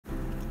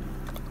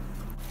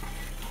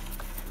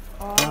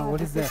What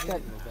is that?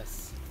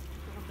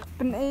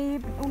 Penai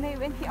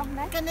wenti om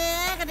nak?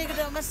 Kena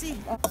kedok masih.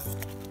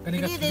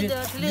 Kena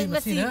telit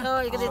masih.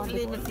 Oh, kena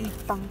telit masih.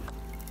 Tang.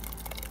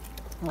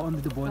 Oh,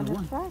 only the boiled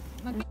one.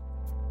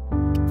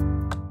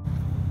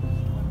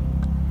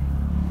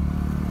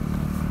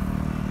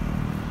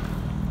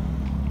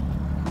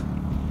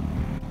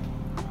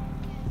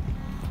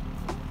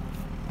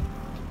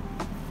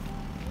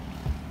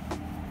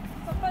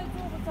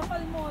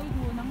 Sapal mo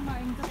itu nang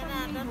main sapal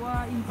ni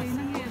dua inti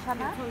nang ye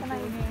Sana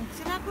ini.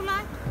 Sila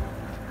kulay.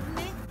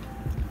 Ni.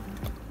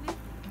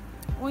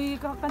 Oi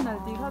ka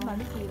kanal di ka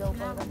nali ki daw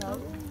ka kanal.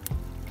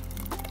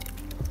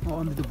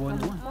 Oh, only the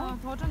boiled one.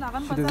 Thoto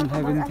nakan She doesn't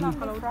have anything.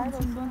 Kalau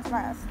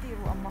asli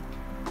ru amma.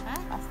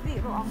 Asli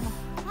ru amma.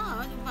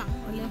 Oh, bang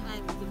boleh ai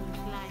bikin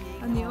kulay.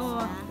 Ani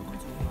oh.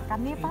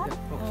 Kami pa?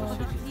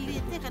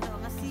 Telit te kedok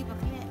masih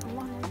pakai.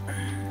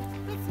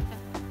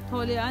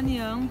 Thole ani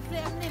ang.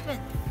 Flame ni pen.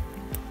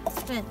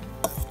 Pen.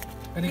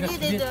 Kena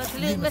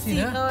telit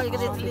masih. Oh,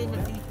 kena telit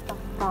masih.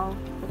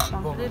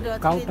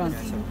 Cow tongue.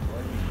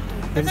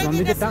 There is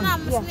only the tongue.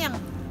 Senang.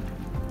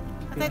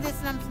 Kata dia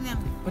senang.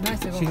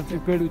 She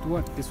prepared with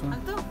what? This one?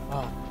 Antu.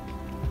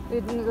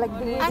 With like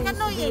the way I can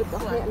know it.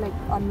 like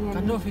onion.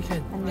 Kano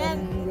fiction. And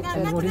then with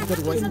And what is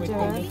that white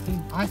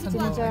thing?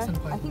 ginger.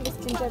 I think it's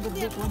ginger the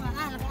big one.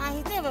 Ah,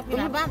 itu apa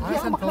pelaban? Dia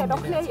ang maklay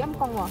doklay am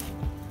kong wa.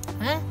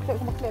 Hah? Kaya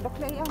maklay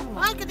doklay am.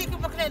 Ay, kadi ko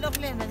maklay na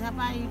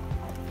sampai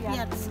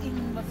piat sing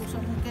bagus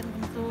mungkin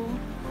untuk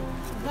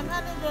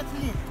jangan ada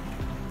telit.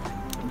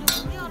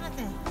 Ini orang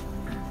teh.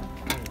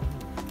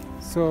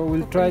 So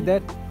we'll try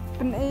that.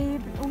 Penai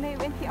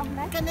wenti om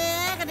nak?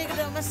 Kena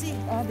kedok masih.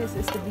 This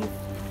is the beef.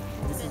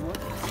 This is what?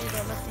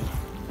 Kedok masih.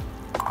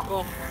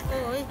 Oh.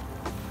 Oi.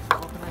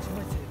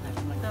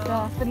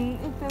 Ya, pen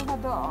itu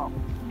kada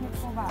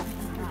ko ba.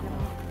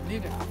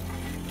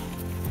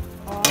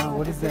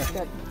 What is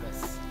that?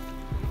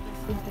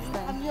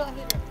 Amyo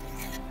ni.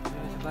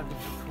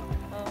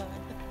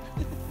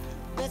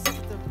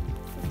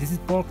 This is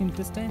pork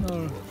intestine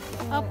or?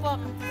 Apa?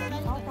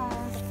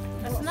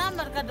 Senang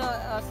mereka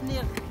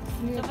snir.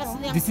 Coba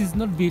snir. This is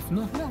not beef,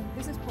 no? No,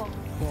 this is pork.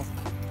 Pork.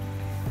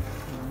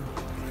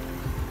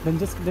 Then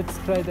just let's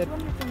try that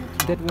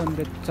one,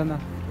 that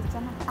chana. Itu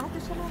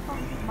chana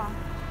ba?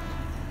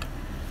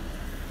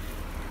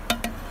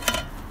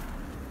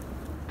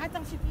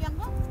 Atang sipiang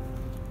mo?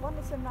 One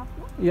is enough,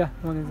 no? Yeah,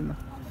 one is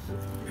enough.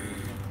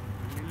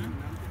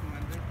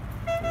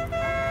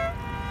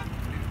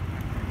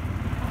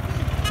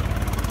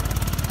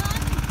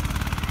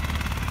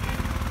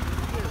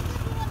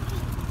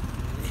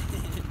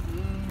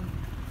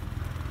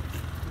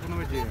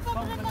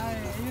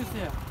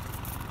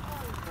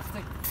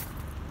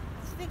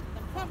 Stick.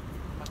 Kom.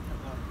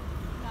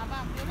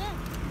 Abang ni.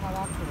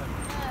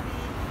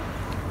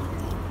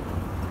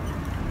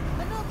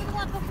 Ano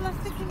ginawa ko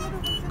plastic yung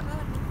meron kasi na.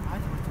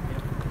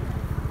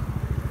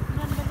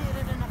 Nan bali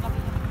rin na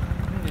kami.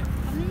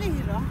 Ano ni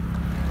hiro?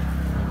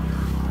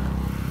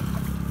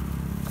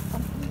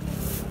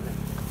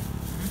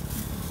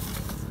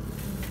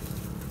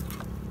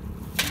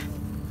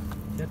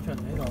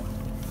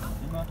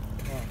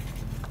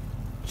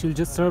 She'll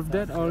just serve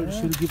that, or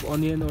she'll give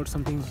onion or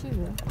something. She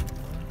will.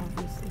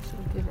 Obviously,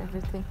 she'll give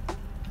everything.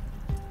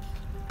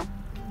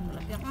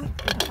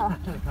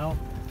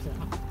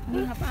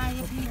 Apa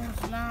ayat ni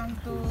Islam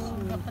tu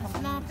dapat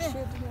snape.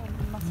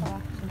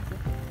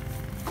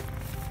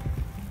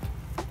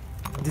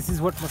 This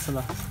is what masala?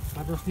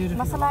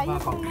 Masala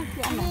iyo kong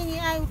Ini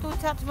ay tu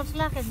chat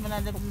masala kan mana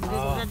ada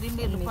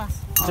di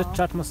lupas. Just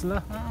chaat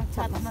masala?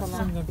 Chat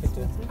masala.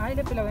 Ay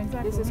le pelawan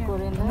sa. This is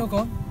Korean.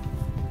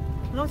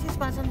 Lo si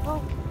spasan po.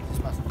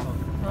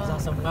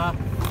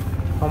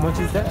 How much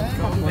is that?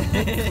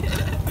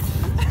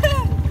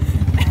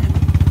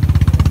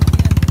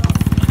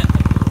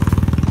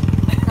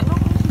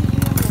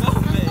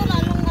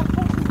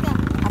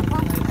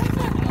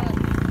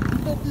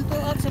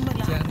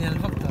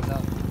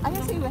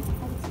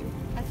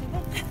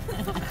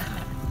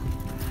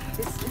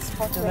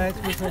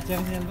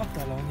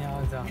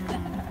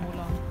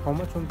 How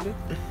much one plate?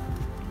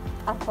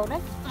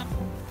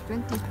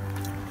 20.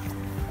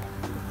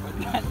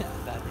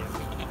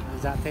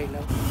 Dạ thầy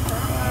lắm.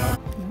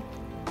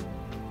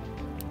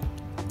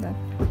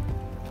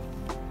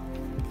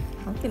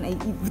 How can I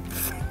eat it?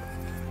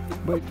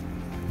 But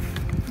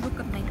Look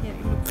at my hair.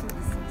 It looks so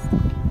disgusting.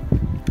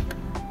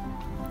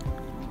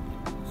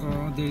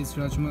 there is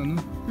rajma,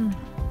 no?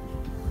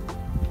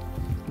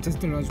 Just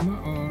the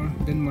rajma or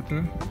then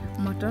matar?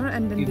 Matar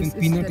and then Even this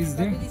peanut is is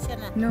there?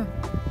 No.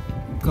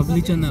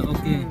 Kabli chana,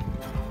 okay.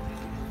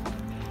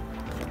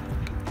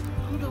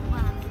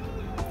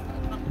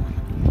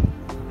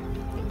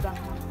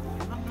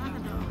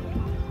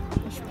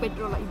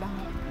 Petrol lah ibang.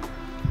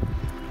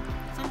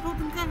 Sampai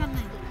tinggal kan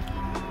ni.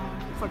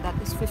 For that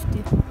is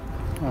 50.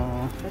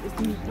 Oh. That is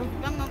meat.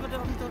 Bang mau kedok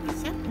untuk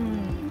bisa.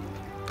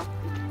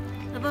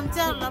 Labang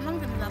car,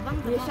 labang kan labang.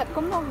 Dia shot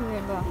komong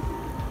ni ba?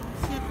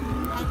 Siap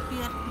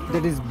IPR.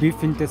 That is beef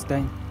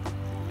intestine,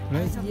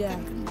 right? Yeah.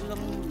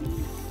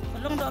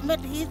 Belum dah met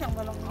hitam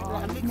kalau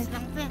mix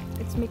lang teh.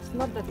 It's mixed,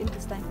 not that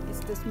intestine.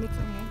 It's just mixed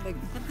only. Like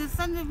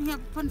Kesan dia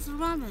punya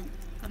penserma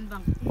kan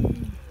bang.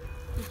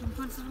 Itu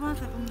penserma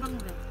tak kembang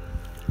deh.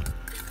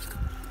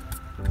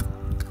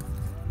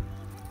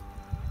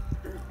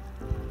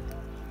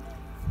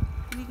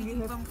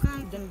 Ini kembang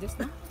kai. then just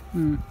now.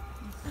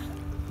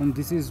 And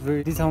this is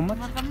very. This how much?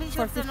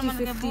 For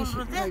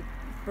 50-50, like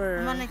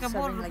per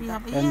serving like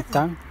that. And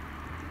tongue?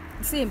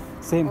 Same.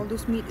 Same. All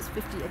those meat is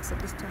 50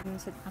 except this time.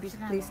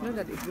 Please know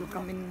that it will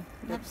come in.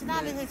 That's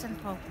Nabi saya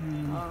sentuh.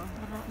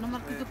 Nomor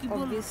kita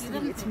kibul.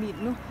 Obviously it's meat,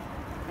 no?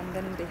 And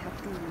then they have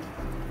to,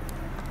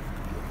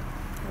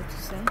 how to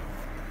say,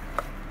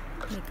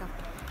 make up.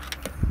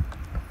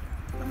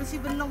 Kalau si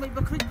benong baik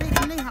berkulit baik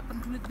ni, hapan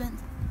kulit ben.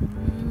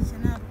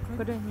 Sana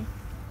Kau dah ni.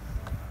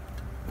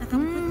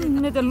 berkulit.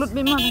 Ni dah lut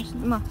memang,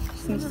 mah.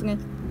 Sini.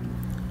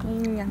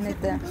 Ini yang ni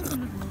dah.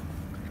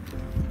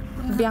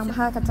 Biang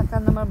baha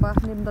katakan nomor bah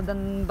ni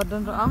dan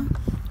badan roang.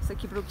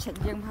 Sekibruk chat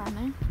biang baha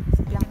ni.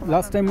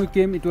 Last time we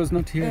came, it was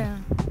not here.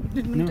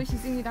 No. Itu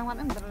sih ini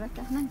dawan am darah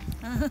kan.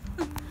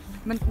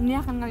 Ni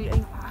akan ngali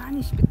ni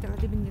hospital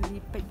dia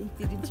benjeli pet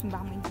inti din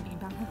simbang main di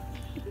bang.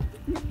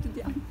 Itu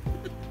dia.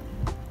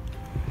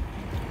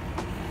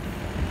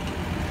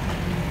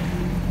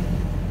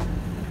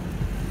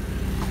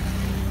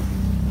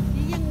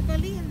 Yang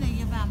kali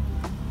ni ya bang.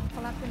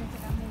 Kalau aku ni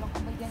cakap mau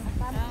makan bagian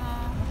depan.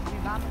 Di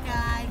bang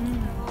Kai,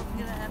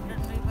 kita ada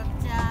riba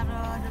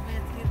bicara, ada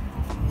betul.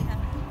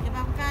 Ya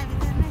bang kai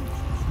kita ni.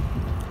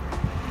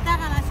 Kita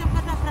kan asyik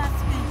pada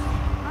prasmi.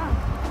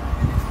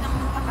 Sedang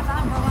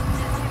memperkatakan bahawa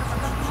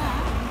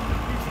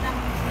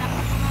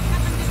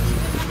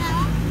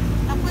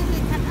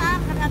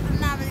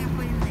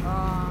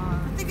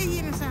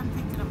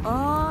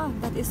Oh,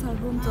 that is her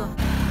room too.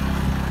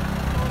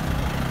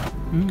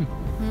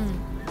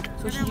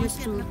 So she used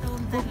to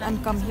cook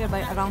and come here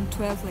by around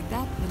 12 like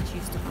that. Then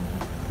she used to come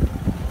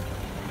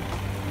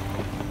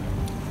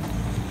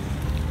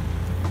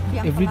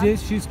here. Every day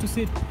she used to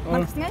sit.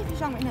 Or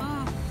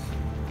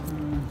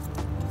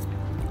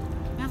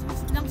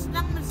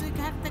sedang mesti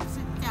sejak.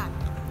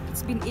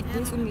 It's been 8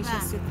 days only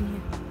she's sitting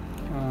here.